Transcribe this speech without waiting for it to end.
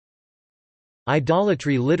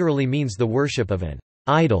Idolatry literally means the worship of an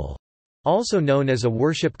idol, also known as a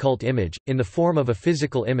worship cult image, in the form of a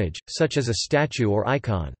physical image, such as a statue or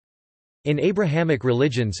icon. In Abrahamic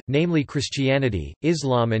religions, namely Christianity,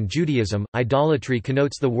 Islam and Judaism, idolatry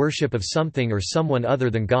connotes the worship of something or someone other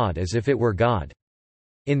than God as if it were God.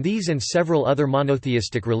 In these and several other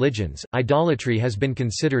monotheistic religions, idolatry has been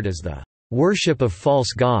considered as the worship of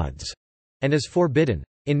false gods, and is forbidden.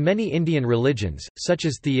 In many Indian religions, such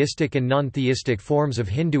as theistic and non-theistic forms of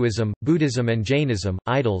Hinduism, Buddhism and Jainism,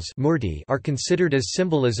 idols murti are considered as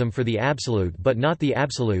symbolism for the absolute but not the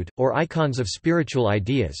absolute, or icons of spiritual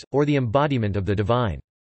ideas, or the embodiment of the divine.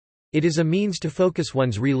 It is a means to focus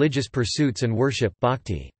one's religious pursuits and worship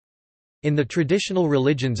bhakti. In the traditional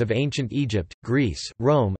religions of ancient Egypt, Greece,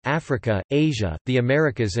 Rome, Africa, Asia, the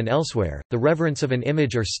Americas and elsewhere, the reverence of an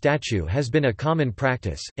image or statue has been a common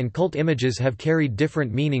practice, and cult images have carried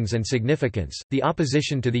different meanings and significance. The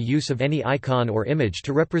opposition to the use of any icon or image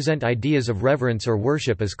to represent ideas of reverence or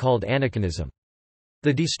worship is called aniconism.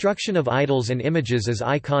 The destruction of idols and images as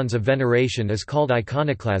icons of veneration is called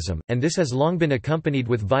iconoclasm, and this has long been accompanied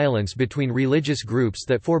with violence between religious groups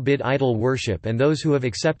that forbid idol worship and those who have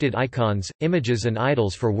accepted icons, images and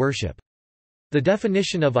idols for worship. The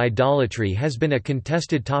definition of idolatry has been a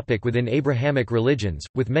contested topic within Abrahamic religions,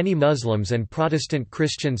 with many Muslims and Protestant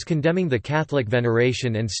Christians condemning the Catholic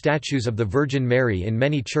veneration and statues of the Virgin Mary in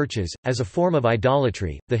many churches as a form of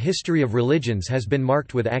idolatry. The history of religions has been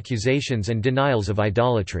marked with accusations and denials of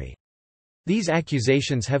idolatry. These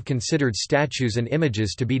accusations have considered statues and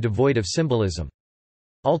images to be devoid of symbolism.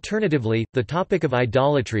 Alternatively, the topic of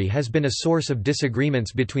idolatry has been a source of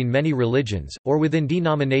disagreements between many religions, or within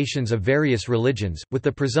denominations of various religions, with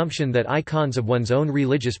the presumption that icons of one's own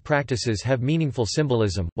religious practices have meaningful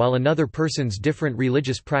symbolism, while another person's different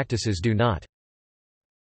religious practices do not.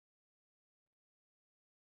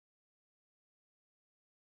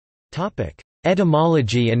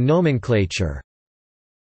 Etymology and nomenclature.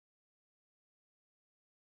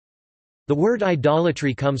 The word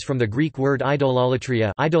idolatry comes from the Greek word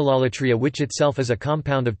idolatria, which itself is a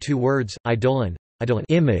compound of two words, idolon,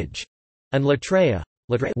 image, and latreia,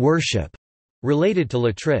 worship, related to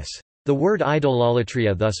latris. The word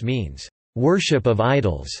idolatria thus means worship of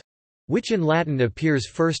idols, which in Latin appears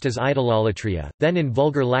first as idolatria, then in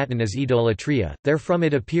Vulgar Latin as idolatria. Therefrom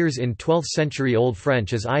it appears in 12th-century Old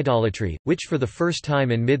French as idolatry, which for the first time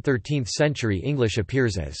in mid-13th century English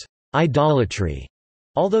appears as idolatry.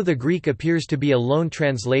 Although the Greek appears to be a loan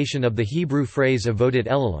translation of the Hebrew phrase avodat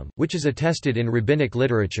Elohim, which is attested in rabbinic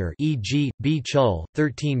literature e.g., B. Chul,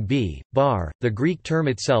 13b, Bar, the Greek term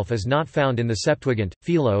itself is not found in the Septuagint,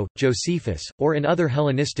 Philo, Josephus, or in other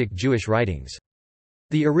Hellenistic Jewish writings.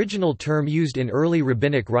 The original term used in early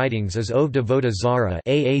rabbinic writings is oved avodah zara,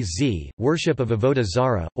 worship of avodah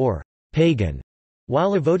zara, or pagan.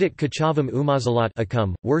 While avodat kachavim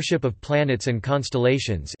umazalat worship of planets and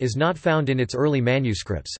constellations is not found in its early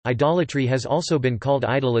manuscripts, idolatry has also been called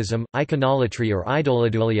idolism, iconolatry or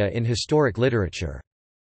idoladulia in historic literature.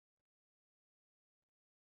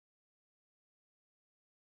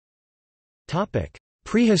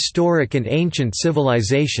 Prehistoric and ancient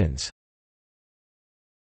civilizations.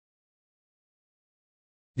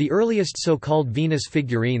 The earliest so-called Venus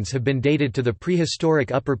figurines have been dated to the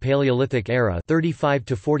prehistoric Upper Paleolithic era 35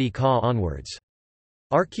 to 40 Ca onwards.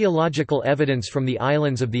 Archaeological evidence from the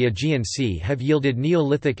islands of the Aegean Sea have yielded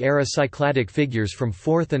Neolithic-era Cycladic figures from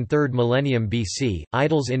 4th and 3rd millennium BC,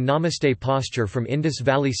 idols in namaste posture from Indus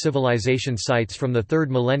Valley Civilization sites from the 3rd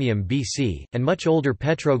millennium BC, and much older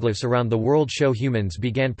petroglyphs around the world show humans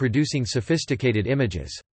began producing sophisticated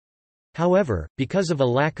images. However, because of a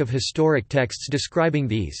lack of historic texts describing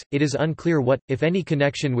these, it is unclear what, if any,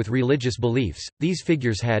 connection with religious beliefs these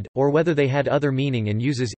figures had, or whether they had other meaning and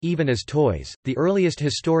uses, even as toys. The earliest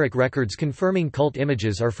historic records confirming cult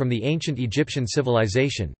images are from the ancient Egyptian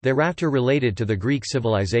civilization, thereafter related to the Greek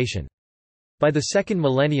civilization. By the 2nd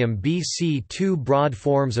millennium BC, two broad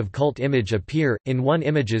forms of cult image appear. In one,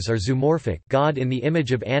 images are zoomorphic, God in the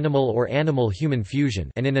image of animal or animal-human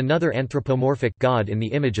fusion, and in another, anthropomorphic, God in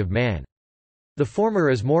the image of man. The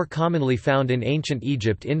former is more commonly found in ancient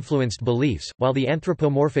Egypt-influenced beliefs, while the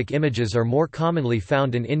anthropomorphic images are more commonly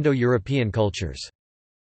found in Indo-European cultures.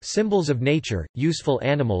 Symbols of nature, useful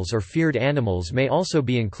animals or feared animals may also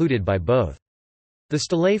be included by both. The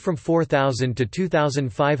stelae from 4000 to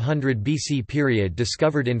 2500 BC period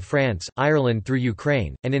discovered in France, Ireland through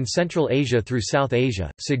Ukraine, and in Central Asia through South Asia,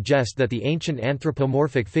 suggest that the ancient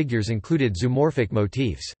anthropomorphic figures included zoomorphic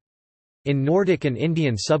motifs. In Nordic and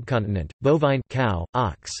Indian subcontinent, bovine cow,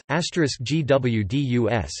 ox, *gwdus,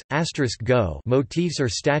 *go motifs or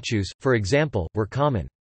statues, for example, were common.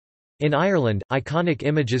 In Ireland, iconic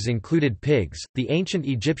images included pigs. The ancient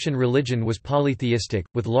Egyptian religion was polytheistic,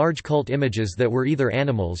 with large cult images that were either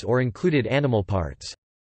animals or included animal parts.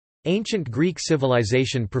 Ancient Greek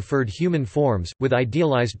civilization preferred human forms, with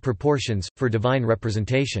idealized proportions, for divine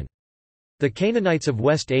representation. The Canaanites of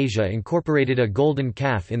West Asia incorporated a golden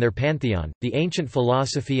calf in their pantheon. The ancient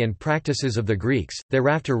philosophy and practices of the Greeks,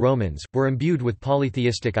 thereafter Romans, were imbued with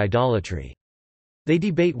polytheistic idolatry. They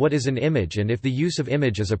debate what is an image and if the use of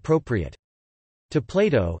image is appropriate. To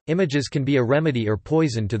Plato, images can be a remedy or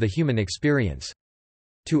poison to the human experience.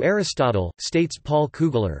 To Aristotle, states Paul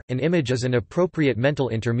Kugler, an image is an appropriate mental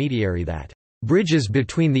intermediary that bridges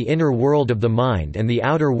between the inner world of the mind and the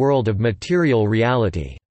outer world of material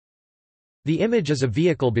reality. The image is a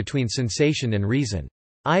vehicle between sensation and reason.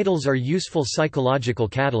 Idols are useful psychological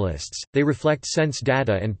catalysts, they reflect sense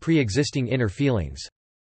data and pre-existing inner feelings.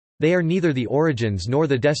 They are neither the origins nor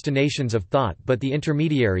the destinations of thought but the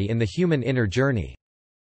intermediary in the human inner journey.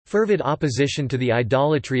 Fervid opposition to the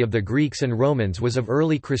idolatry of the Greeks and Romans was of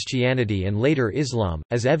early Christianity and later Islam,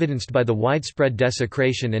 as evidenced by the widespread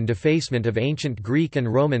desecration and defacement of ancient Greek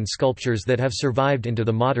and Roman sculptures that have survived into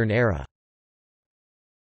the modern era.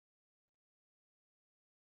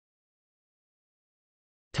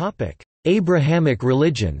 Abrahamic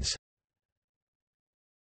religions.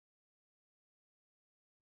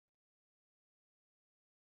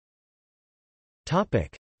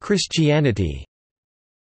 Christianity.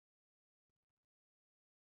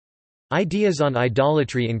 Ideas on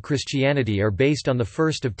idolatry in Christianity are based on the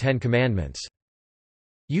first of 10 commandments.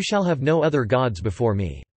 You shall have no other gods before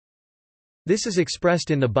me. This is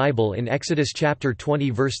expressed in the Bible in Exodus chapter 20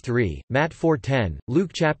 verse 3, Matt 4:10,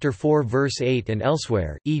 Luke chapter 4 verse 8 and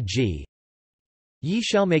elsewhere, e.g. Ye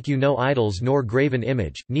shall make you no idols nor graven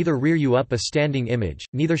image, neither rear you up a standing image,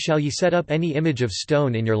 neither shall ye set up any image of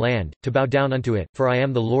stone in your land, to bow down unto it, for I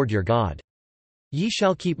am the Lord your God. Ye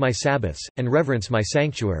shall keep my Sabbaths, and reverence my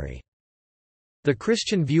sanctuary. The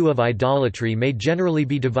Christian view of idolatry may generally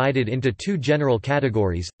be divided into two general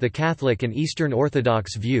categories, the Catholic and Eastern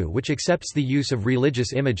Orthodox view which accepts the use of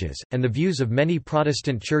religious images, and the views of many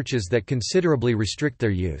Protestant churches that considerably restrict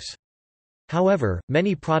their use. However,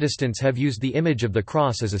 many Protestants have used the image of the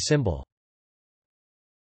cross as a symbol.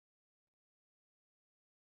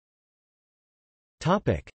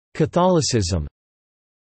 Catholicism.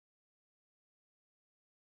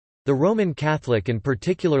 The Roman Catholic and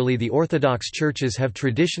particularly the Orthodox churches have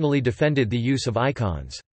traditionally defended the use of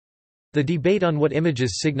icons. The debate on what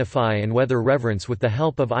images signify and whether reverence with the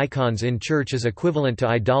help of icons in church is equivalent to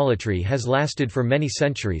idolatry has lasted for many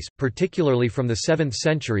centuries, particularly from the 7th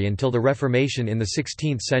century until the Reformation in the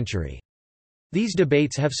 16th century. These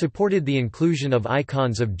debates have supported the inclusion of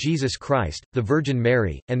icons of Jesus Christ, the Virgin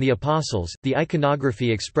Mary, and the Apostles, the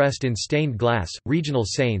iconography expressed in stained glass, regional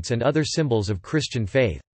saints and other symbols of Christian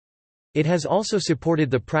faith. It has also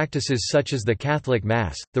supported the practices such as the Catholic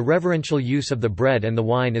Mass, the reverential use of the bread and the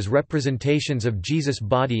wine as representations of Jesus'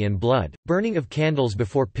 body and blood, burning of candles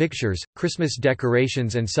before pictures, Christmas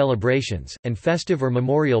decorations and celebrations, and festive or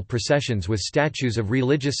memorial processions with statues of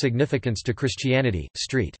religious significance to Christianity.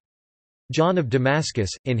 St. John of Damascus,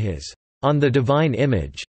 in his On the Divine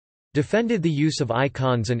Image, defended the use of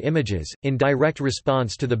icons and images, in direct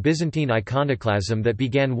response to the Byzantine iconoclasm that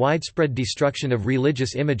began widespread destruction of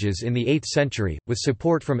religious images in the 8th century, with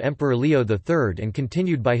support from Emperor Leo III and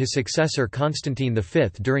continued by his successor Constantine V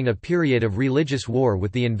during a period of religious war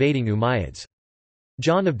with the invading Umayyads.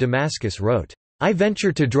 John of Damascus wrote, I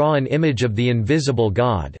venture to draw an image of the invisible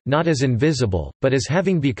God, not as invisible, but as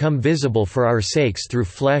having become visible for our sakes through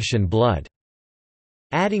flesh and blood,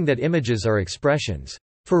 adding that images are expressions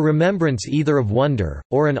for remembrance either of wonder,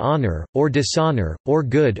 or an honor, or dishonor, or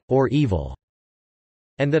good, or evil,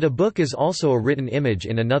 and that a book is also a written image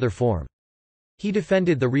in another form. He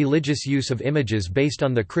defended the religious use of images based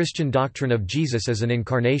on the Christian doctrine of Jesus as an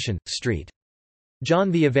incarnation. St.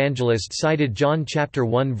 John the Evangelist cited John chapter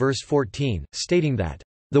 1 verse 14, stating that,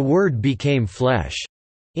 "The Word became flesh."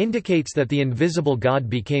 Indicates that the invisible God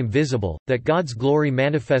became visible, that God's glory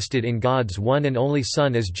manifested in God's one and only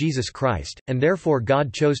Son as Jesus Christ, and therefore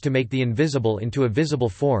God chose to make the invisible into a visible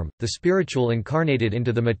form, the spiritual incarnated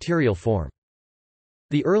into the material form.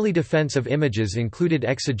 The early defense of images included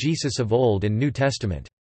exegesis of Old and New Testament.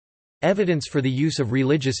 Evidence for the use of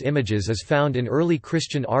religious images is found in early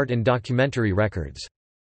Christian art and documentary records.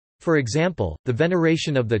 For example, the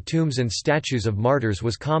veneration of the tombs and statues of martyrs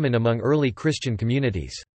was common among early Christian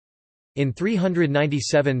communities. In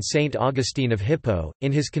 397 Saint Augustine of Hippo,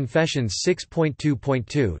 in his Confessions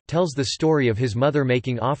 6.2.2, tells the story of his mother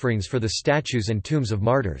making offerings for the statues and tombs of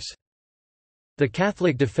martyrs. The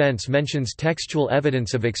Catholic defense mentions textual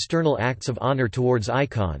evidence of external acts of honor towards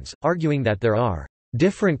icons, arguing that there are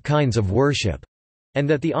different kinds of worship, and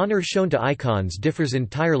that the honor shown to icons differs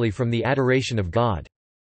entirely from the adoration of God.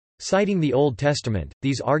 Citing the Old Testament,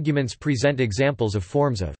 these arguments present examples of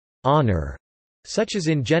forms of honor, such as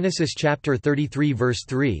in Genesis chapter 33 verse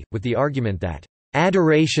 3, with the argument that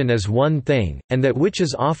adoration is one thing, and that which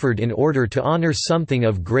is offered in order to honor something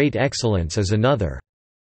of great excellence is another.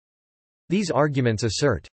 These arguments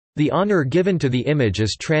assert, the honor given to the image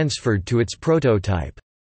is transferred to its prototype,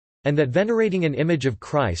 and that venerating an image of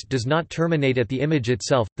Christ does not terminate at the image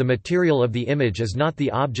itself. The material of the image is not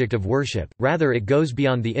the object of worship, rather it goes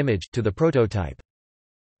beyond the image, to the prototype.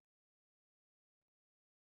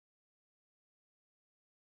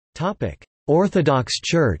 Orthodox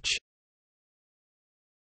Church.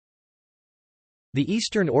 The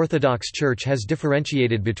Eastern Orthodox Church has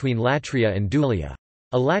differentiated between latria and dulia.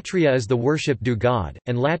 Alatria is the worship due God,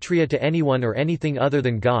 and latria to anyone or anything other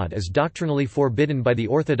than God is doctrinally forbidden by the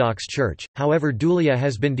Orthodox Church. However, dulia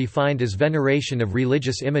has been defined as veneration of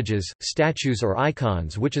religious images, statues or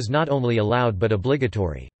icons, which is not only allowed but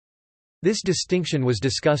obligatory. This distinction was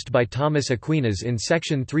discussed by Thomas Aquinas in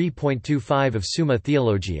section 3.25 of Summa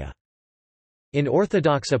Theologia. In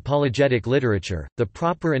Orthodox apologetic literature, the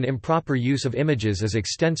proper and improper use of images is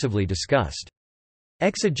extensively discussed.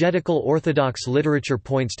 Exegetical Orthodox literature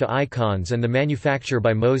points to icons and the manufacture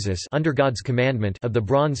by Moses under God's commandment of the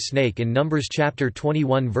bronze snake in Numbers chapter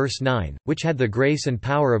 21 verse 9, which had the grace and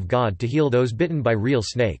power of God to heal those bitten by real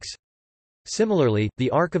snakes. Similarly, the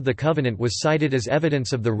Ark of the Covenant was cited as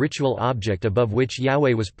evidence of the ritual object above which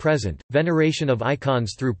Yahweh was present. Veneration of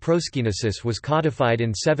icons through proskynesis was codified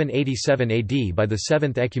in 787 AD by the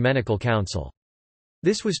Seventh Ecumenical Council.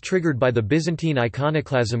 This was triggered by the Byzantine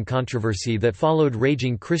iconoclasm controversy that followed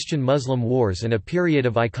raging Christian-Muslim wars and a period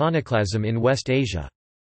of iconoclasm in West Asia.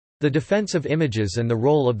 The defense of images and the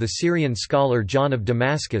role of the Syrian scholar John of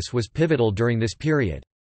Damascus was pivotal during this period.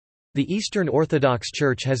 The Eastern Orthodox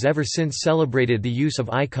Church has ever since celebrated the use of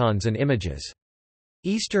icons and images.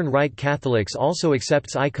 Eastern Rite Catholics also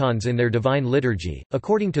accepts icons in their divine liturgy.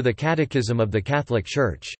 According to the Catechism of the Catholic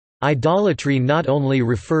Church, idolatry not only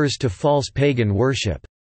refers to false pagan worship.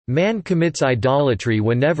 Man commits idolatry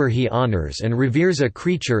whenever he honors and reveres a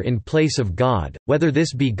creature in place of God, whether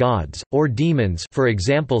this be gods, or demons, for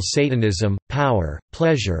example Satanism, power,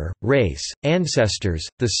 pleasure, race, ancestors,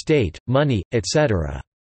 the state, money, etc.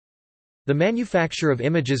 The manufacture of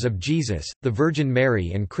images of Jesus, the Virgin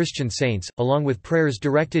Mary and Christian saints, along with prayers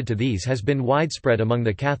directed to these, has been widespread among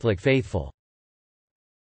the Catholic faithful.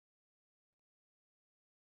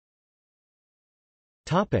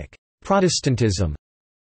 Protestantism.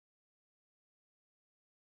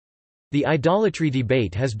 The idolatry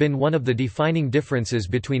debate has been one of the defining differences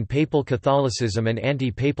between papal Catholicism and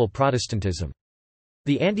anti-papal Protestantism.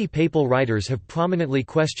 The anti-papal writers have prominently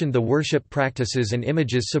questioned the worship practices and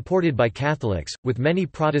images supported by Catholics, with many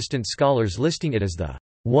Protestant scholars listing it as the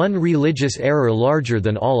one religious error larger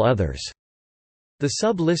than all others. The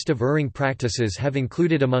sub-list of erring practices have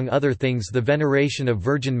included among other things the veneration of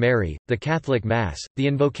Virgin Mary, the Catholic Mass, the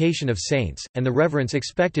invocation of saints, and the reverence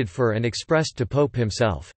expected for and expressed to Pope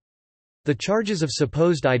himself. The charges of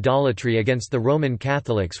supposed idolatry against the Roman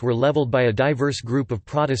Catholics were leveled by a diverse group of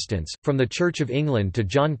Protestants, from the Church of England to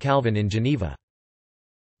John Calvin in Geneva.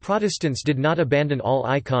 Protestants did not abandon all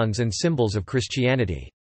icons and symbols of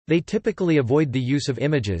Christianity. They typically avoid the use of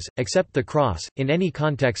images, except the cross, in any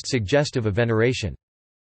context suggestive of veneration.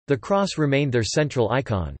 The cross remained their central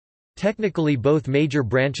icon. Technically both major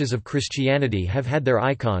branches of Christianity have had their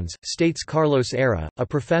icons, states Carlos Era, a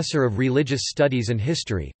professor of religious studies and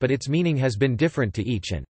history, but its meaning has been different to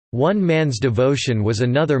each and one man's devotion was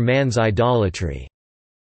another man's idolatry.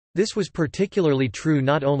 This was particularly true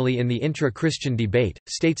not only in the intra-Christian debate,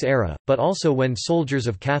 states Era, but also when soldiers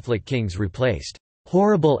of Catholic kings replaced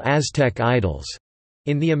horrible Aztec idols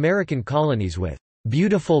in the American colonies with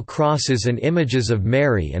beautiful crosses and images of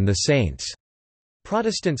Mary and the saints.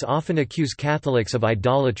 Protestants often accuse Catholics of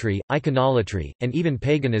idolatry, iconolatry, and even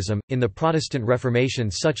paganism. In the Protestant Reformation,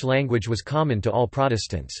 such language was common to all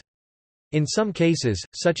Protestants. In some cases,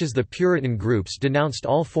 such as the Puritan groups denounced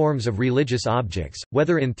all forms of religious objects,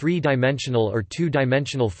 whether in three-dimensional or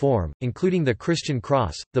two-dimensional form, including the Christian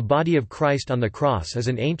cross. The body of Christ on the cross is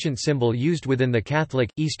an ancient symbol used within the Catholic,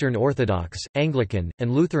 Eastern Orthodox, Anglican,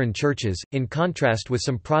 and Lutheran churches, in contrast with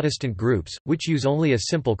some Protestant groups, which use only a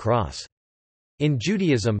simple cross. In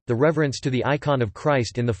Judaism, the reverence to the icon of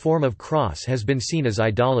Christ in the form of cross has been seen as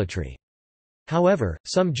idolatry. However,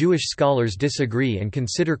 some Jewish scholars disagree and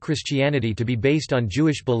consider Christianity to be based on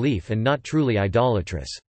Jewish belief and not truly idolatrous.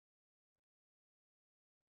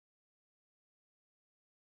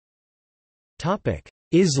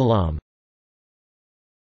 Islam.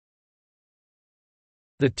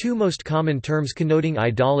 The two most common terms connoting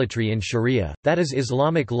idolatry in Sharia, that is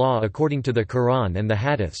Islamic law according to the Quran and the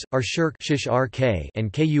Hadiths, are shirk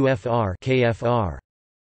and kufr.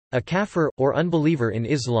 A kafir, or unbeliever in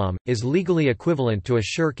Islam, is legally equivalent to a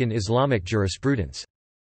shirk in Islamic jurisprudence.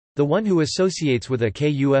 The one who associates with a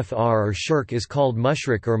kufr or shirk is called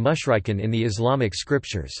mushrik or mushrikin in the Islamic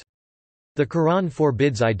scriptures. The Quran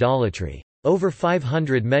forbids idolatry. Over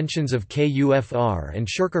 500 mentions of kufr and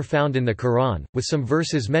shirk are found in the Quran, with some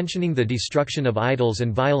verses mentioning the destruction of idols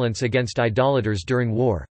and violence against idolaters during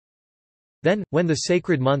war. Then, when the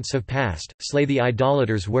sacred months have passed, slay the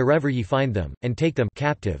idolaters wherever ye find them, and take them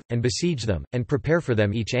captive, and besiege them, and prepare for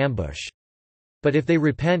them each ambush. But if they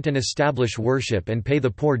repent and establish worship and pay the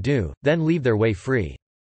poor due, then leave their way free.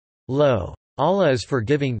 Lo! Allah is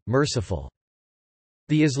forgiving, merciful.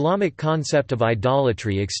 The Islamic concept of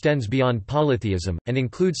idolatry extends beyond polytheism, and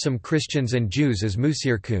includes some Christians and Jews as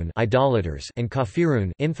musirkun, idolaters, and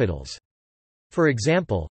kafirun, infidels. For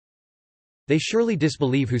example, they surely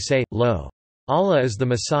disbelieve who say, Lo! Allah is the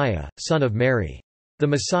Messiah, son of Mary. The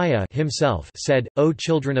Messiah himself said, O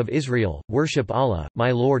children of Israel, worship Allah,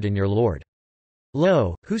 my Lord and your Lord.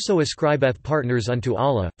 Lo! Whoso ascribeth partners unto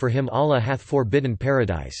Allah, for him Allah hath forbidden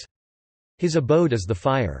paradise. His abode is the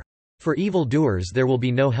fire. For evil-doers there will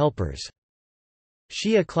be no helpers.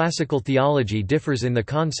 Shia classical theology differs in the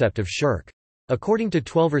concept of shirk. According to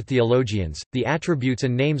Twelver theologians, the attributes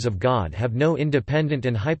and names of God have no independent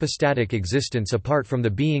and hypostatic existence apart from the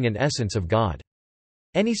being and essence of God.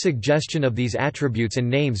 Any suggestion of these attributes and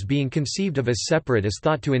names being conceived of as separate is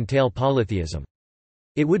thought to entail polytheism.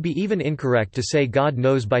 It would be even incorrect to say God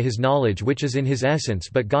knows by his knowledge which is in his essence,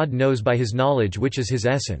 but God knows by his knowledge which is his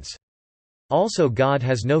essence. Also, God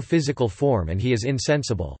has no physical form and he is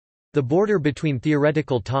insensible. The border between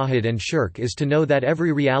theoretical tawhid and shirk is to know that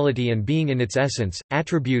every reality and being in its essence,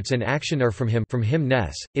 attributes and action are from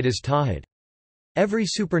him-ness, it is tawhid. Every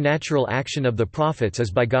supernatural action of the prophets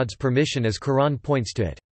is by God's permission as Quran points to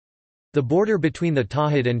it. The border between the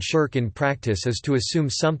tawhid and shirk in practice is to assume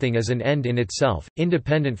something as an end in itself,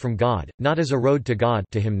 independent from God, not as a road to God,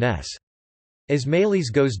 to him-ness. Ismailis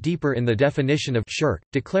goes deeper in the definition of shirk,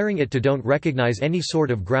 declaring it to don't recognize any sort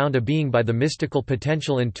of ground of being by the mystical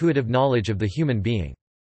potential intuitive knowledge of the human being.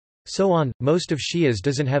 So on, most of Shias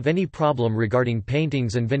doesn't have any problem regarding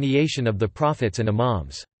paintings and veneration of the prophets and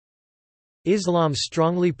imams. Islam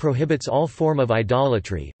strongly prohibits all form of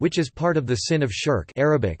idolatry, which is part of the sin of shirk.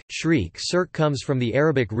 Arabic, shirk comes from the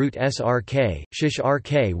Arabic root srk,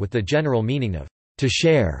 shish-rk with the general meaning of to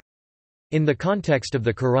share. In the context of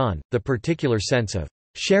the Quran, the particular sense of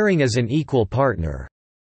sharing as an equal partner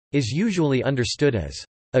is usually understood as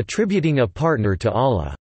attributing a partner to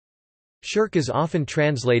Allah. Shirk is often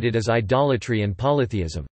translated as idolatry and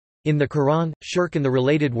polytheism. In the Quran, shirk and the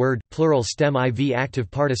related word, plural stem iv active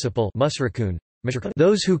participle mushrikun,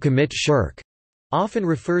 those who commit shirk, often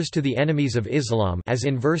refers to the enemies of Islam as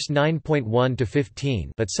in verse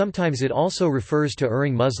 9.1-15, but sometimes it also refers to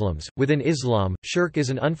erring Muslims. Within Islam, shirk is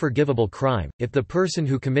an unforgivable crime. If the person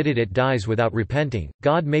who committed it dies without repenting,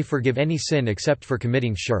 God may forgive any sin except for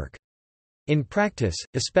committing shirk. In practice,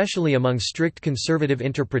 especially among strict conservative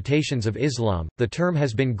interpretations of Islam, the term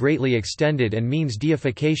has been greatly extended and means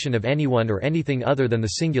deification of anyone or anything other than the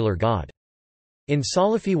singular God. In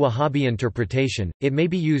Salafi Wahhabi interpretation, it may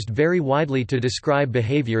be used very widely to describe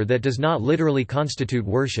behavior that does not literally constitute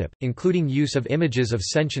worship, including use of images of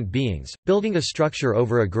sentient beings, building a structure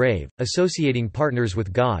over a grave, associating partners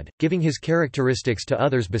with God, giving his characteristics to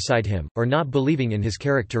others beside him, or not believing in his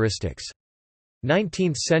characteristics.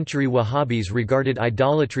 19th-century Wahhabis regarded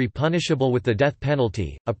idolatry punishable with the death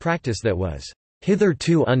penalty, a practice that was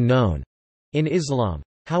hitherto unknown in Islam.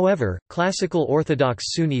 However, classical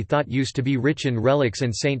Orthodox Sunni thought used to be rich in relics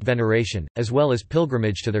and saint veneration, as well as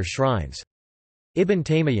pilgrimage to their shrines. Ibn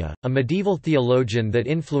Taymiyyah, a medieval theologian that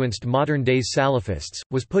influenced modern-day Salafists,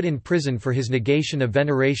 was put in prison for his negation of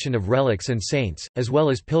veneration of relics and saints, as well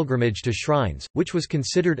as pilgrimage to shrines, which was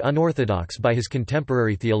considered unorthodox by his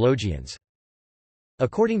contemporary theologians.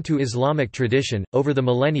 According to Islamic tradition, over the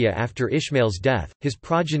millennia after Ishmael's death, his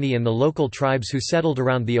progeny and the local tribes who settled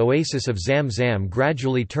around the oasis of Zamzam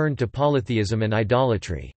gradually turned to polytheism and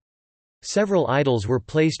idolatry. Several idols were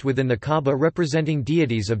placed within the Kaaba representing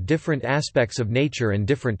deities of different aspects of nature and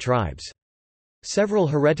different tribes. Several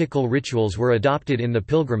heretical rituals were adopted in the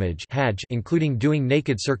pilgrimage Hajj, including doing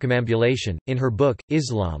naked circumambulation. In her book,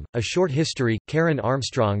 Islam, A Short History, Karen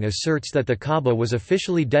Armstrong asserts that the Kaaba was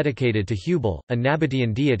officially dedicated to Hubal, a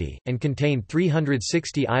Nabatean deity, and contained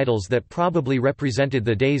 360 idols that probably represented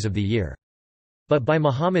the days of the year. But by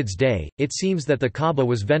Muhammad's day, it seems that the Kaaba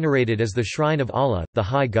was venerated as the shrine of Allah, the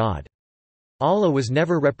High God. Allah was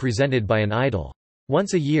never represented by an idol.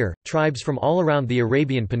 Once a year, tribes from all around the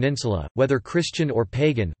Arabian Peninsula, whether Christian or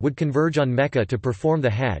pagan, would converge on Mecca to perform the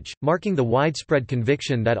Hajj, marking the widespread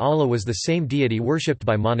conviction that Allah was the same deity worshipped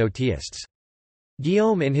by monotheists.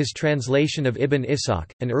 Guillaume in his translation of Ibn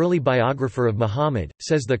Ishaq, an early biographer of Muhammad,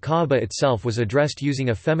 says the Kaaba itself was addressed using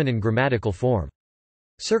a feminine grammatical form.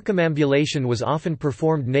 Circumambulation was often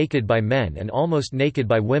performed naked by men and almost naked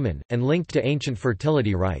by women, and linked to ancient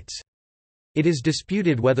fertility rites. It is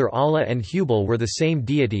disputed whether Allah and Hubal were the same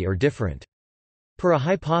deity or different. Per a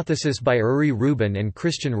hypothesis by Uri Rubin and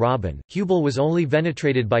Christian Robin, Hubal was only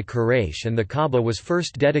venerated by Quraysh and the Kaaba was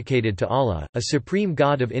first dedicated to Allah, a supreme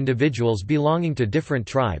god of individuals belonging to different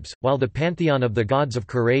tribes, while the pantheon of the gods of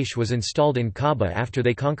Quraysh was installed in Kaaba after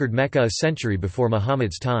they conquered Mecca a century before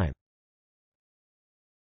Muhammad's time.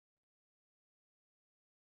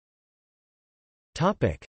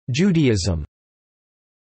 Judaism.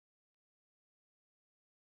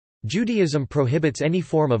 Judaism prohibits any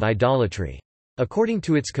form of idolatry. According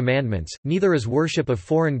to its commandments, neither is worship of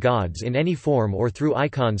foreign gods in any form or through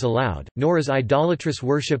icons allowed, nor is idolatrous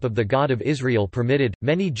worship of the God of Israel permitted.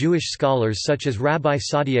 Many Jewish scholars such as Rabbi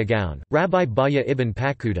Saadia Gaon, Rabbi Baya ibn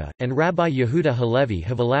Pakuda, and Rabbi Yehuda Halevi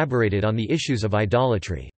have elaborated on the issues of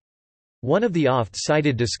idolatry. One of the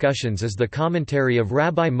oft-cited discussions is the commentary of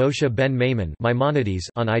Rabbi Moshe ben Maimon Maimonides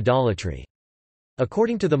on idolatry.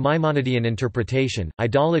 According to the Maimonidean interpretation,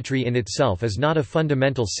 idolatry in itself is not a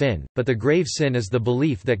fundamental sin, but the grave sin is the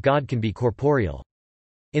belief that God can be corporeal.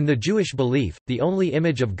 In the Jewish belief, the only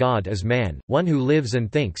image of God is man, one who lives and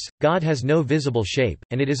thinks. God has no visible shape,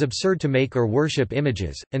 and it is absurd to make or worship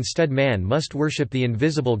images. Instead, man must worship the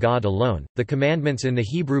invisible God alone. The commandments in the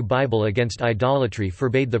Hebrew Bible against idolatry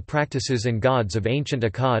forbade the practices and gods of ancient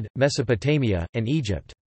Akkad, Mesopotamia, and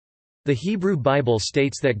Egypt. The Hebrew Bible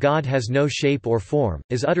states that God has no shape or form,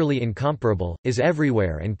 is utterly incomparable, is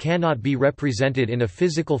everywhere and cannot be represented in a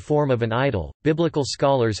physical form of an idol. Biblical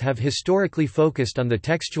scholars have historically focused on the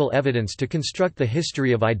textual evidence to construct the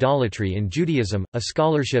history of idolatry in Judaism, a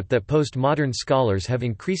scholarship that postmodern scholars have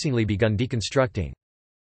increasingly begun deconstructing.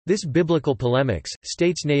 This biblical polemics,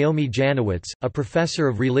 states Naomi Janowitz, a professor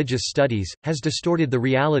of religious studies, has distorted the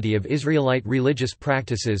reality of Israelite religious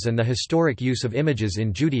practices and the historic use of images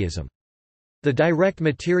in Judaism. The direct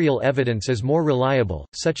material evidence is more reliable,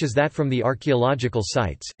 such as that from the archaeological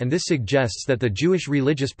sites, and this suggests that the Jewish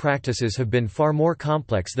religious practices have been far more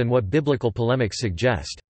complex than what biblical polemics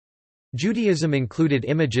suggest. Judaism included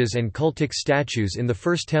images and cultic statues in the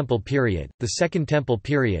First Temple period, the Second Temple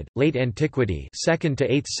period, Late Antiquity 2nd to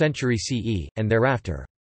 8th century CE, and thereafter.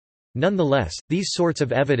 Nonetheless, these sorts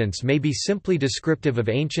of evidence may be simply descriptive of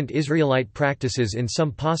ancient Israelite practices in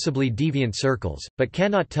some possibly deviant circles, but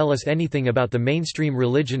cannot tell us anything about the mainstream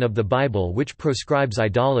religion of the Bible which proscribes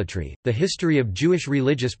idolatry. The history of Jewish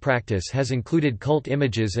religious practice has included cult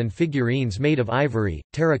images and figurines made of ivory,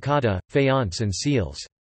 terracotta, faience, and seals.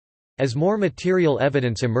 As more material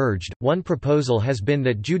evidence emerged, one proposal has been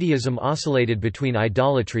that Judaism oscillated between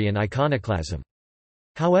idolatry and iconoclasm.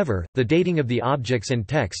 However, the dating of the objects and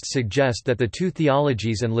texts suggest that the two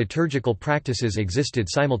theologies and liturgical practices existed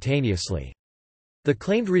simultaneously. The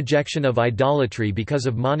claimed rejection of idolatry because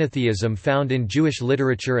of monotheism found in Jewish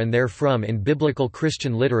literature and therefrom in biblical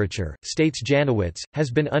Christian literature, states Janowitz, has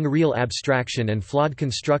been unreal abstraction and flawed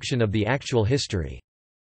construction of the actual history.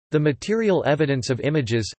 The material evidence of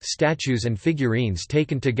images, statues and figurines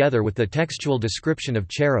taken together with the textual description of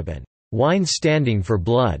cherub and wine standing for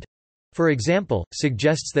blood, for example,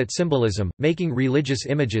 suggests that symbolism, making religious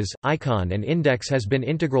images, icon and index has been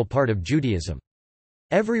integral part of Judaism.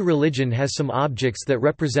 Every religion has some objects that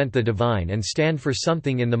represent the divine and stand for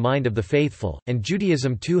something in the mind of the faithful, and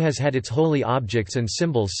Judaism too has had its holy objects and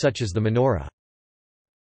symbols such as the menorah.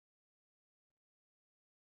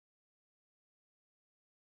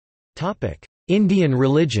 Indian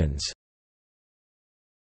religions.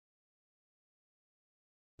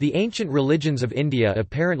 The ancient religions of India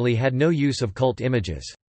apparently had no use of cult images.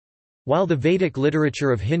 While the Vedic literature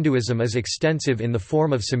of Hinduism is extensive in the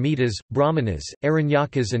form of Samhitas, Brahmanas,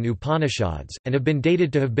 Aranyakas and Upanishads, and have been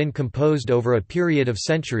dated to have been composed over a period of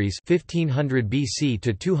centuries 1500 BC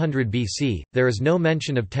to 200 BC, there is no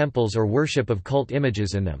mention of temples or worship of cult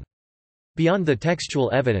images in them. Beyond the textual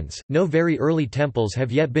evidence, no very early temples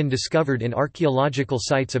have yet been discovered in archaeological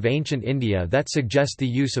sites of ancient India that suggest the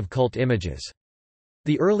use of cult images.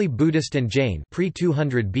 The early Buddhist and Jain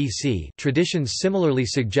pre-200 BC traditions similarly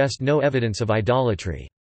suggest no evidence of idolatry.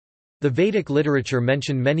 The Vedic literature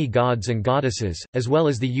mention many gods and goddesses, as well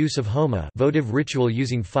as the use of homa, votive ritual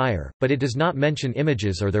using fire, but it does not mention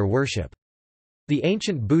images or their worship. The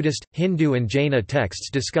ancient Buddhist, Hindu and Jaina texts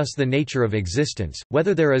discuss the nature of existence,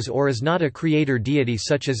 whether there is or is not a creator deity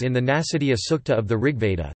such as in the Nasadiya Sukta of the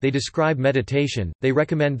Rigveda. They describe meditation, they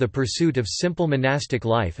recommend the pursuit of simple monastic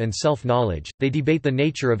life and self-knowledge, they debate the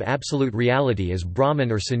nature of absolute reality as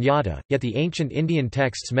Brahman or Sunyata, yet the ancient Indian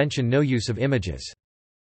texts mention no use of images.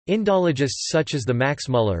 Indologists such as the Max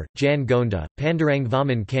Muller, Jan Gonda, Pandurang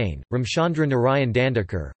Vaman Kane, Ramchandra Narayan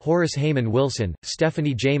Dandekar, Horace Hayman Wilson,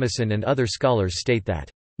 Stephanie Jameson and other scholars state that,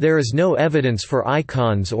 "...there is no evidence for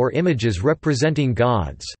icons or images representing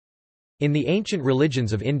gods," in the ancient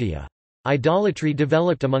religions of India. Idolatry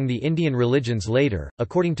developed among the Indian religions later.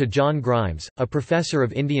 According to John Grimes, a professor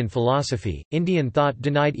of Indian philosophy, Indian thought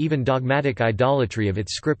denied even dogmatic idolatry of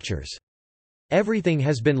its scriptures. Everything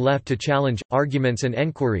has been left to challenge, arguments and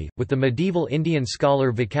enquiry, with the medieval Indian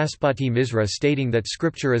scholar Vikaspati Misra stating that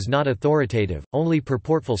scripture is not authoritative, only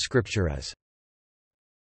purportful scripture is.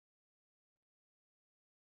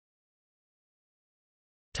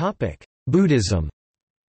 Buddhism.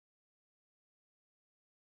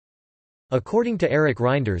 According to Eric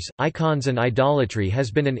Reinders, icons and idolatry has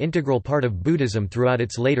been an integral part of Buddhism throughout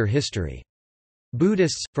its later history.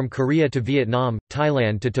 Buddhists, from Korea to Vietnam,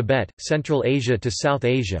 Thailand to Tibet, Central Asia to South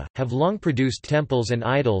Asia, have long produced temples and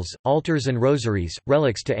idols, altars and rosaries,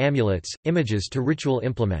 relics to amulets, images to ritual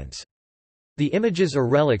implements. The images or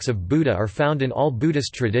relics of Buddha are found in all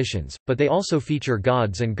Buddhist traditions, but they also feature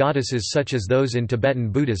gods and goddesses such as those in Tibetan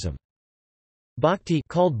Buddhism. Bhakti,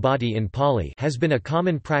 called bhati in Pali, has been a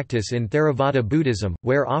common practice in Theravada Buddhism,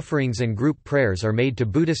 where offerings and group prayers are made to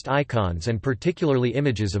Buddhist icons and particularly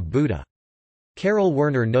images of Buddha. Carol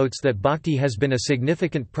Werner notes that bhakti has been a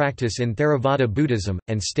significant practice in Theravada Buddhism,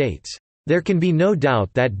 and states, "There can be no doubt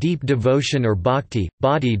that deep devotion or bhakti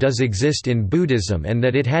does exist in Buddhism and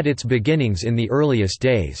that it had its beginnings in the earliest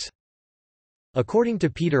days." According to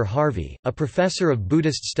Peter Harvey, a professor of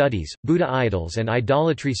Buddhist studies, Buddha idols and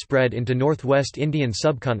idolatry spread into northwest Indian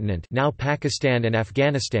subcontinent, now Pakistan and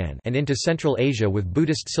Afghanistan, and into Central Asia with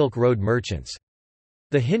Buddhist Silk Road merchants.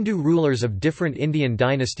 The Hindu rulers of different Indian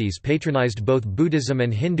dynasties patronized both Buddhism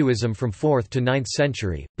and Hinduism from 4th to 9th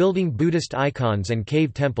century, building Buddhist icons and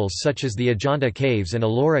cave temples such as the Ajanta caves and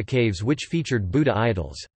Ellora caves which featured Buddha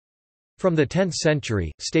idols. From the 10th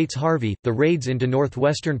century, states Harvey, the raids into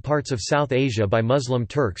northwestern parts of South Asia by Muslim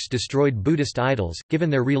Turks destroyed Buddhist idols, given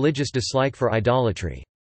their religious dislike for idolatry.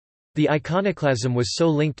 The iconoclasm was so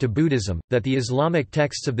linked to Buddhism, that the Islamic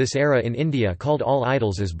texts of this era in India called all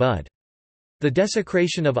idols as Bud. The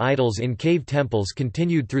desecration of idols in cave temples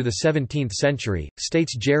continued through the 17th century,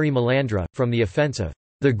 states Jerry Malandra, from the offense of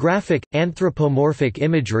the graphic, anthropomorphic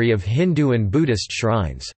imagery of Hindu and Buddhist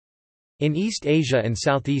shrines. In East Asia and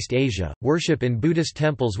Southeast Asia, worship in Buddhist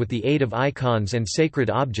temples with the aid of icons and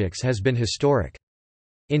sacred objects has been historic.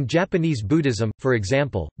 In Japanese Buddhism, for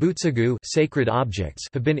example, butsugu sacred objects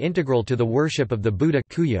have been integral to the worship of the Buddha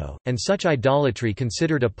kuyo, and such idolatry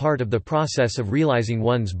considered a part of the process of realizing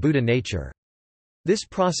one's Buddha nature. This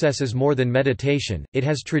process is more than meditation, it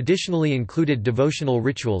has traditionally included devotional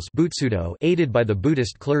rituals butsudo aided by the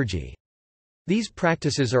Buddhist clergy. These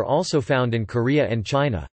practices are also found in Korea and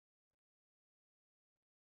China.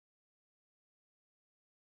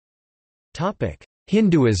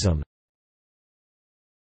 Hinduism.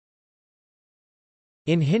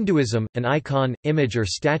 In Hinduism, an icon, image or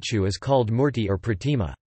statue is called murti or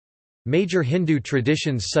pratima. Major Hindu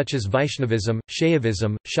traditions such as Vaishnavism,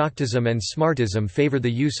 Shaivism, Shaktism and Smartism favor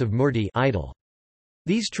the use of murti idol.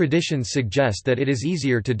 These traditions suggest that it is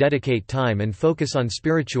easier to dedicate time and focus on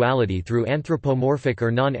spirituality through anthropomorphic or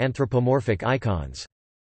non-anthropomorphic icons.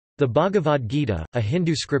 The Bhagavad Gita, a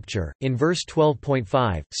Hindu scripture, in verse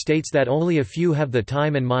 12.5, states that only a few have the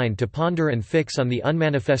time and mind to ponder and fix on the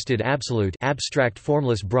unmanifested absolute abstract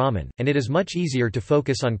formless Brahman, and it is much easier to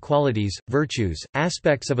focus on qualities, virtues,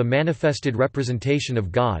 aspects of a manifested representation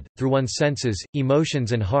of God, through one's senses,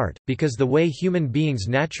 emotions and heart, because the way human beings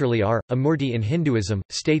naturally are. A murti in Hinduism,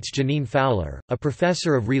 states Janine Fowler, a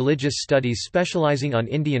professor of religious studies specializing on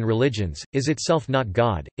Indian religions, is itself not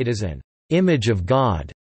God, it is an image of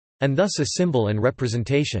God, and thus a symbol and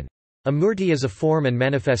representation. A murti is a form and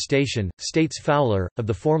manifestation, states Fowler, of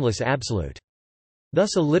the formless absolute.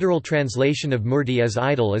 Thus a literal translation of murti as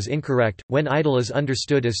idol is incorrect, when idol is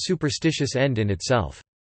understood as superstitious end in itself.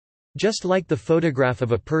 Just like the photograph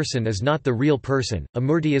of a person is not the real person, a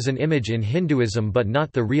murti is an image in Hinduism but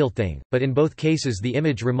not the real thing, but in both cases the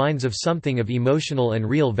image reminds of something of emotional and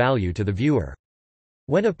real value to the viewer.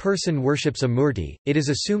 When a person worships a murti, it is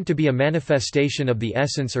assumed to be a manifestation of the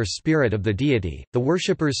essence or spirit of the deity. The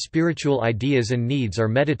worshipper's spiritual ideas and needs are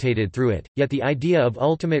meditated through it, yet the idea of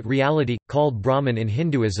ultimate reality, called Brahman in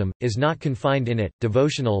Hinduism, is not confined in it.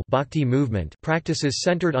 Devotional bhakti movement practices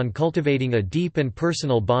centered on cultivating a deep and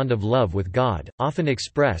personal bond of love with God, often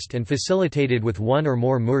expressed and facilitated with one or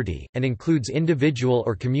more murti, and includes individual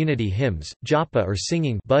or community hymns, japa or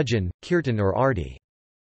singing, bhajan, kirtan or arti.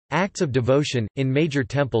 Acts of devotion, in major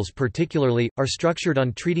temples particularly, are structured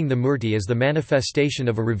on treating the murti as the manifestation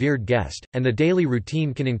of a revered guest, and the daily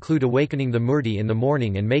routine can include awakening the murti in the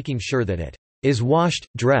morning and making sure that it is washed,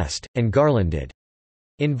 dressed, and garlanded.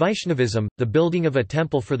 In Vaishnavism, the building of a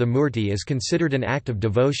temple for the murti is considered an act of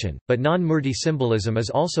devotion, but non-murti symbolism is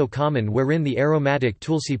also common, wherein the aromatic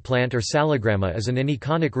tulsi plant or salagrama is an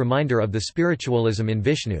aniconic reminder of the spiritualism in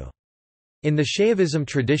Vishnu. In the Shaivism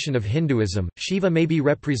tradition of Hinduism, Shiva may be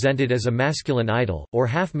represented as a masculine idol, or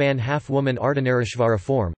half-man half-woman Ardhanarishvara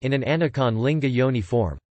form, in an Anakan linga yoni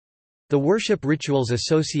form. The worship rituals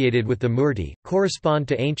associated with the murti correspond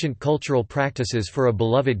to ancient cultural practices for a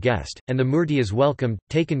beloved guest, and the murti is welcomed,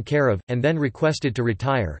 taken care of, and then requested to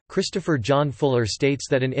retire. Christopher John Fuller states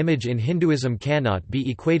that an image in Hinduism cannot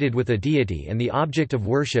be equated with a deity, and the object of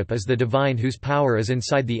worship is the divine whose power is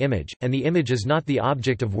inside the image, and the image is not the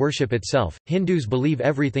object of worship itself. Hindus believe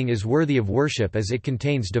everything is worthy of worship as it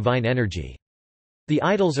contains divine energy. The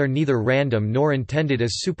idols are neither random nor intended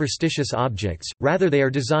as superstitious objects, rather they are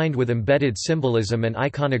designed with embedded symbolism and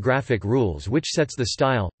iconographic rules which sets the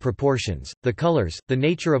style, proportions, the colors, the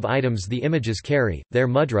nature of items the images carry, their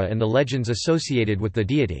mudra and the legends associated with the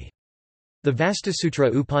deity. The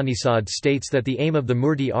Vastasutra Upanishad states that the aim of the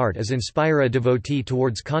murti art is inspire a devotee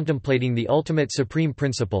towards contemplating the ultimate supreme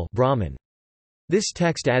principle Brahman. This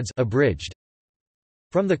text adds abridged,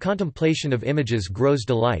 from the contemplation of images grows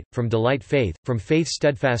delight, from delight faith, from faith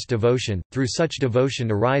steadfast devotion, through such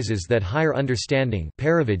devotion arises that higher understanding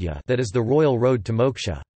that is the royal road to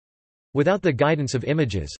moksha. Without the guidance of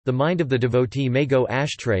images, the mind of the devotee may go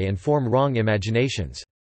astray and form wrong imaginations.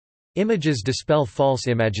 Images dispel false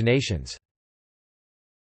imaginations.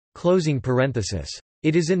 Closing parenthesis.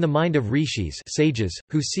 It is in the mind of rishis sages,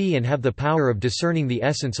 who see and have the power of discerning the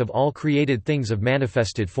essence of all created things of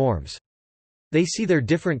manifested forms. They see their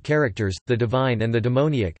different characters, the divine and the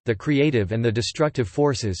demoniac, the creative and the destructive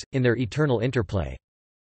forces, in their eternal interplay.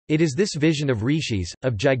 It is this vision of rishis,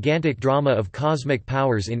 of gigantic drama of cosmic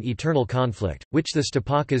powers in eternal conflict, which the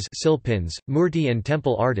Stapakas Silpins, Murti and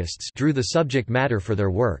temple artists drew the subject matter for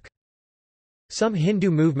their work. Some Hindu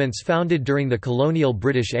movements founded during the colonial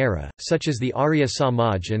British era, such as the Arya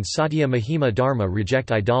Samaj and Satya Mahima Dharma,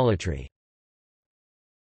 reject idolatry.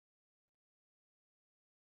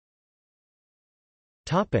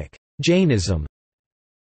 Jainism.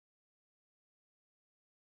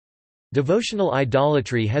 Devotional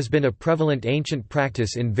idolatry has been a prevalent ancient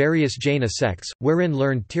practice in various Jaina sects, wherein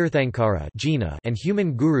learned Tirthankara and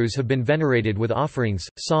human gurus have been venerated with offerings,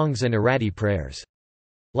 songs and arati prayers.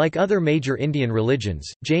 Like other major Indian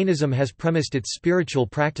religions, Jainism has premised its spiritual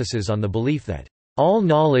practices on the belief that all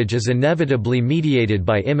knowledge is inevitably mediated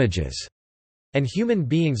by images, and human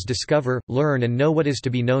beings discover, learn and know what is to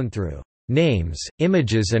be known through names,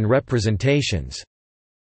 images and representations.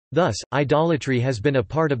 Thus, idolatry has been a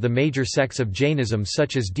part of the major sects of Jainism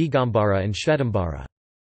such as Digambara and Shvetambara.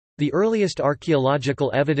 The earliest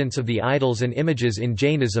archaeological evidence of the idols and images in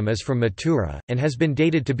Jainism is from Mathura, and has been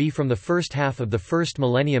dated to be from the first half of the first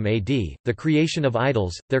millennium AD. The creation of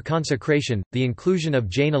idols, their consecration, the inclusion of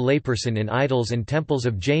Jaina layperson in idols and temples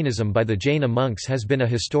of Jainism by the Jaina monks has been a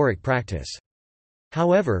historic practice.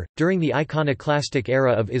 However, during the iconoclastic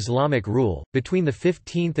era of Islamic rule, between the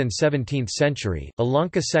 15th and 17th century, a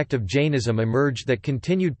Lanka sect of Jainism emerged that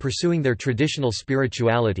continued pursuing their traditional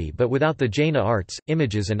spirituality but without the Jaina arts,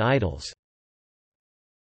 images and idols.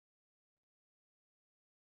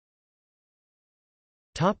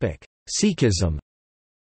 Sikhism.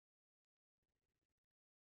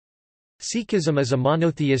 Sikhism is a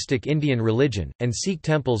monotheistic Indian religion, and Sikh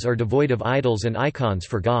temples are devoid of idols and icons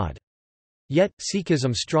for God. Yet,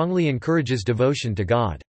 Sikhism strongly encourages devotion to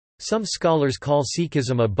God. Some scholars call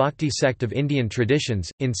Sikhism a bhakti sect of Indian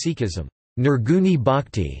traditions. In Sikhism, nirguni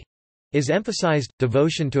bhakti is emphasized,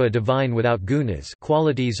 devotion to a divine without gunas,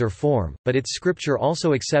 qualities or form, but its scripture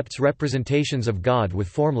also accepts representations of God with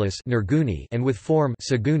formless nirguni and with form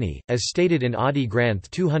saguni, as stated in Adi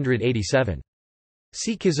Granth 287.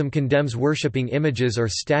 Sikhism condemns worshipping images or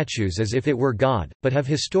statues as if it were God, but have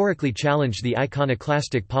historically challenged the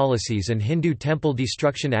iconoclastic policies and Hindu temple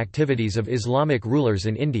destruction activities of Islamic rulers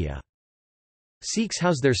in India. Sikhs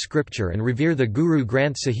house their scripture and revere the Guru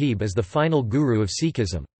Granth Sahib as the final guru of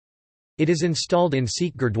Sikhism. It is installed in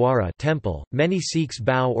Sikh Gurdwara temple. Many Sikhs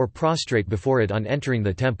bow or prostrate before it on entering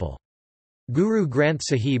the temple. Guru Granth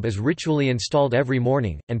Sahib is ritually installed every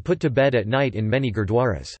morning, and put to bed at night in many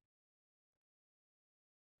gurdwaras.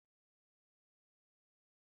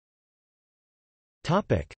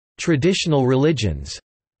 Traditional religions.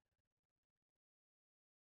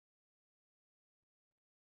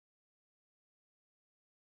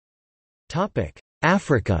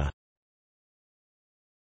 Africa.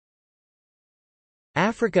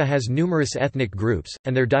 Africa has numerous ethnic groups,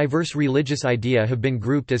 and their diverse religious idea have been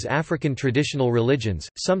grouped as African traditional religions,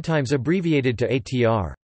 sometimes abbreviated to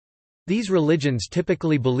ATR. These religions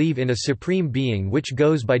typically believe in a supreme being which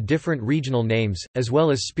goes by different regional names, as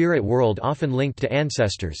well as spirit world often linked to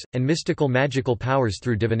ancestors, and mystical magical powers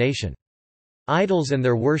through divination. Idols and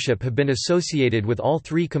their worship have been associated with all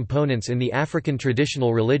three components in the African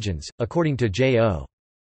traditional religions, according to J.O.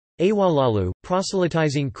 Awolalu.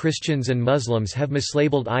 Proselytizing Christians and Muslims have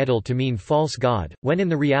mislabeled idol to mean false god, when in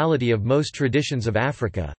the reality of most traditions of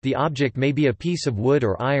Africa, the object may be a piece of wood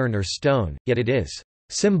or iron or stone, yet it is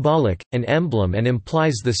symbolic, an emblem, and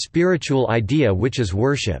implies the spiritual idea which is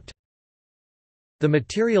worshipped. The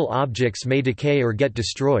material objects may decay or get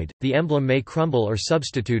destroyed, the emblem may crumble or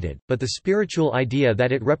substituted, but the spiritual idea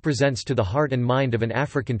that it represents to the heart and mind of an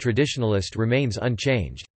African traditionalist remains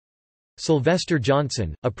unchanged. Sylvester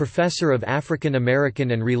Johnson, a professor of African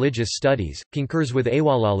American and religious studies, concurs with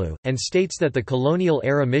Awolalu, and states that the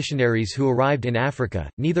colonial-era missionaries who arrived in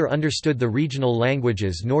Africa, neither understood the regional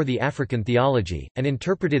languages nor the African theology, and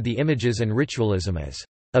interpreted the images and ritualism as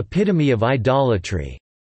epitome of idolatry.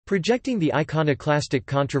 Projecting the iconoclastic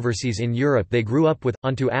controversies in Europe they grew up with,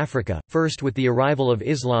 onto Africa, first with the arrival of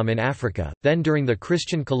Islam in Africa, then during the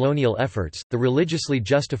Christian colonial efforts, the religiously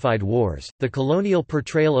justified wars, the colonial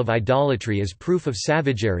portrayal of idolatry as proof of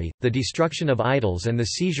savagery, the destruction of idols and the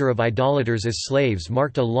seizure of idolaters as slaves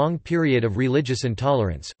marked a long period of religious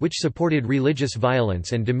intolerance, which supported religious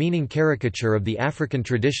violence and demeaning caricature of the African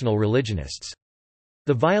traditional religionists.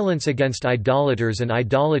 The violence against idolaters and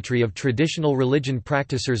idolatry of traditional religion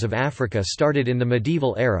practitioners of Africa started in the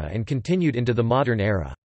medieval era and continued into the modern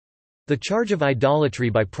era. The charge of idolatry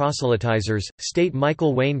by proselytizers, state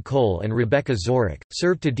Michael Wayne Cole and Rebecca Zorich,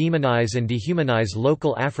 served to demonize and dehumanize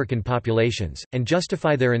local African populations, and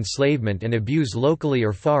justify their enslavement and abuse locally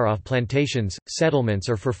or far off plantations, settlements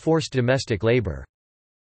or for forced domestic labor.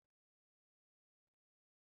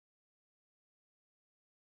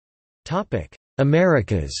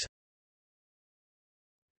 Americas.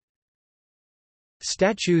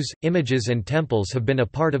 Statues, images and temples have been a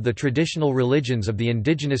part of the traditional religions of the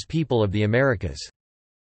indigenous people of the Americas.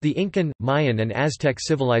 The Incan, Mayan and Aztec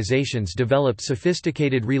civilizations developed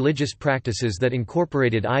sophisticated religious practices that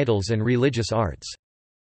incorporated idols and religious arts.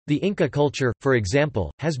 The Inca culture, for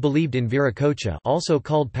example, has believed in Viracocha, also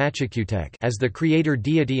called Pachacutec, as the creator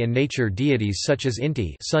deity and nature deities such as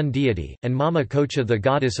Inti, sun deity, and Mama Cocha, the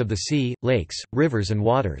goddess of the sea, lakes, rivers and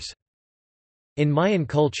waters. In Mayan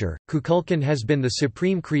culture, Kukulkan has been the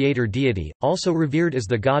supreme creator deity, also revered as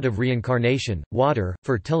the god of reincarnation, water,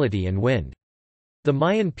 fertility and wind. The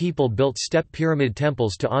Mayan people built step pyramid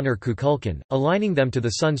temples to honor Kukulkan, aligning them to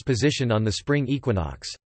the sun's position on the spring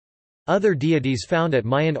equinox. Other deities found at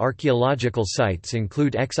Mayan archaeological sites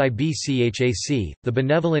include Xibchac, the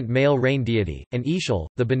benevolent male rain deity, and Ixchel,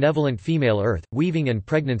 the benevolent female earth, weaving and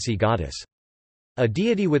pregnancy goddess. A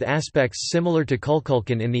deity with aspects similar to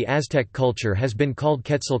Kukulkan in the Aztec culture has been called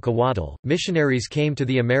Quetzalcoatl. Missionaries came to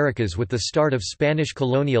the Americas with the start of Spanish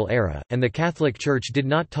colonial era, and the Catholic Church did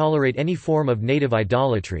not tolerate any form of native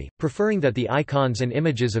idolatry, preferring that the icons and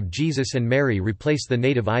images of Jesus and Mary replace the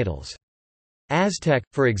native idols. Aztec,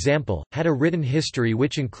 for example, had a written history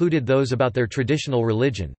which included those about their traditional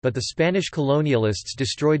religion, but the Spanish colonialists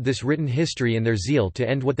destroyed this written history in their zeal to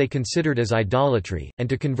end what they considered as idolatry, and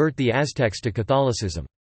to convert the Aztecs to Catholicism.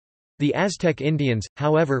 The Aztec Indians,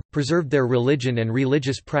 however, preserved their religion and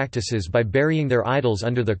religious practices by burying their idols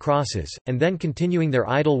under the crosses, and then continuing their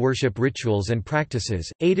idol worship rituals and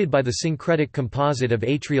practices, aided by the syncretic composite of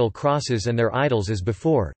atrial crosses and their idols as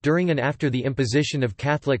before. During and after the imposition of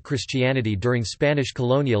Catholic Christianity during Spanish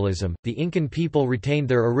colonialism, the Incan people retained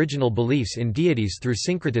their original beliefs in deities through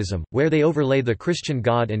syncretism, where they overlay the Christian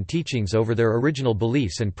God and teachings over their original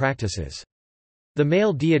beliefs and practices. The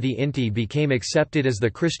male deity Inti became accepted as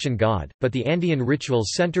the Christian god, but the Andean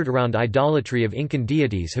rituals centered around idolatry of Incan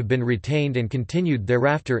deities have been retained and continued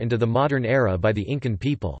thereafter into the modern era by the Incan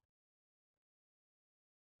people.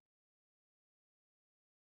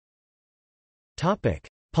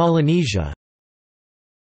 Polynesia.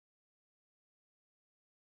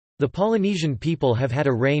 The Polynesian people have had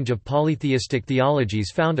a range of polytheistic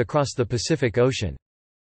theologies found across the Pacific Ocean.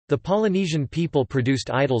 The Polynesian people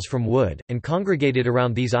produced idols from wood, and congregated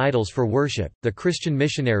around these idols for worship. The Christian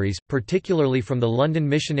missionaries, particularly from the London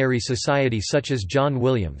Missionary Society such as John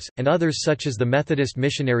Williams, and others such as the Methodist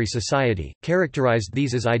Missionary Society, characterized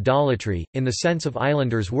these as idolatry, in the sense of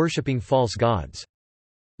islanders worshipping false gods.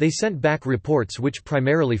 They sent back reports which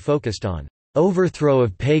primarily focused on overthrow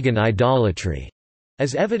of pagan idolatry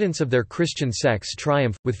as evidence of their Christian sect's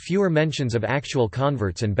triumph, with fewer mentions of actual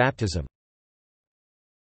converts and baptism.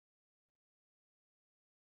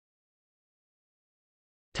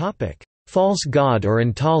 False god or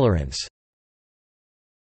intolerance.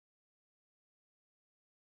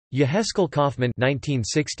 Yeheskel Kaufman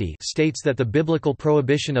 1960 states that the biblical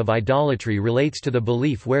prohibition of idolatry relates to the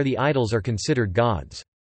belief where the idols are considered gods.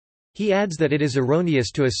 He adds that it is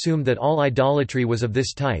erroneous to assume that all idolatry was of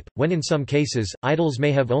this type, when in some cases, idols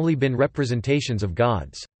may have only been representations of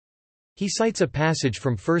gods. He cites a passage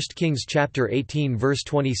from 1 Kings chapter 18 verse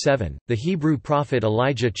 27. The Hebrew prophet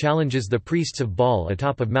Elijah challenges the priests of Baal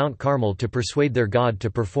atop of Mount Carmel to persuade their god to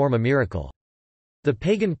perform a miracle. The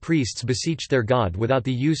pagan priests beseeched their god without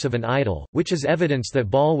the use of an idol, which is evidence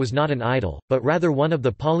that Baal was not an idol, but rather one of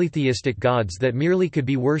the polytheistic gods that merely could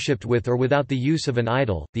be worshipped with or without the use of an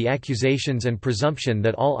idol. The accusations and presumption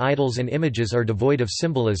that all idols and images are devoid of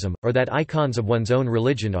symbolism, or that icons of one's own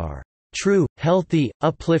religion are true, healthy,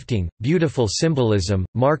 uplifting, beautiful symbolism,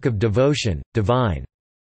 mark of devotion, divine,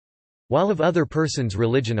 while of other person's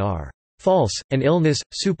religion are false, an illness,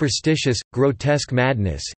 superstitious, grotesque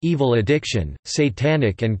madness, evil addiction,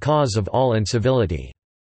 satanic and cause of all incivility,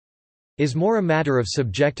 is more a matter of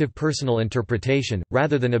subjective personal interpretation,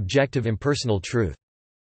 rather than objective impersonal truth.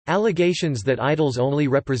 Allegations that idols only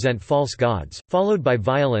represent false gods, followed by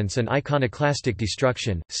violence and iconoclastic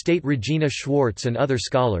destruction, state Regina Schwartz and other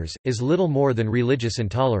scholars, is little more than religious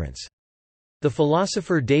intolerance. The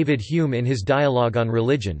philosopher David Hume in his Dialogue on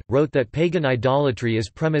Religion, wrote that pagan idolatry is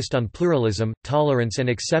premised on pluralism, tolerance and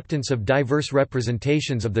acceptance of diverse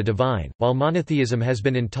representations of the divine, while monotheism has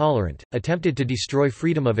been intolerant, attempted to destroy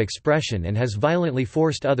freedom of expression and has violently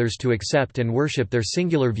forced others to accept and worship their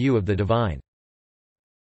singular view of the divine.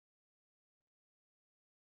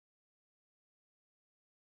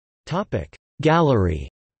 Gallery.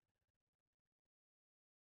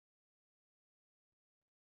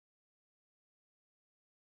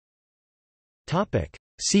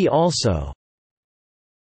 See also: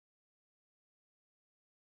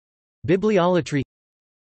 Bibliolatry,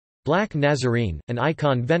 Black Nazarene, an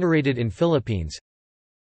icon venerated in Philippines,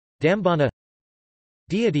 Dambana,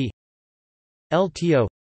 Deity, LTO,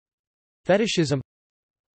 Fetishism,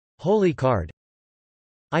 Holy Card,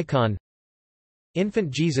 Icon,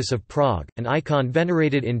 Infant Jesus of Prague, an icon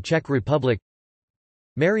venerated in Czech Republic,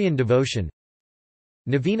 Marian devotion,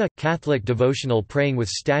 Novena – Catholic devotional praying with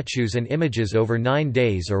statues and images over 9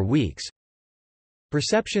 days or weeks.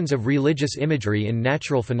 Perceptions of religious imagery in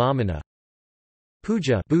natural phenomena.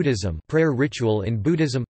 Puja Buddhism, prayer ritual in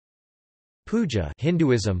Buddhism. Puja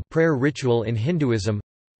Hinduism, prayer ritual in Hinduism.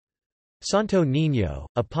 Santo Niño,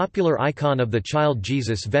 a popular icon of the child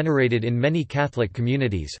Jesus venerated in many Catholic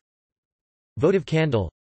communities. Votive candle.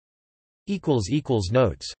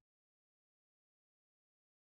 Notes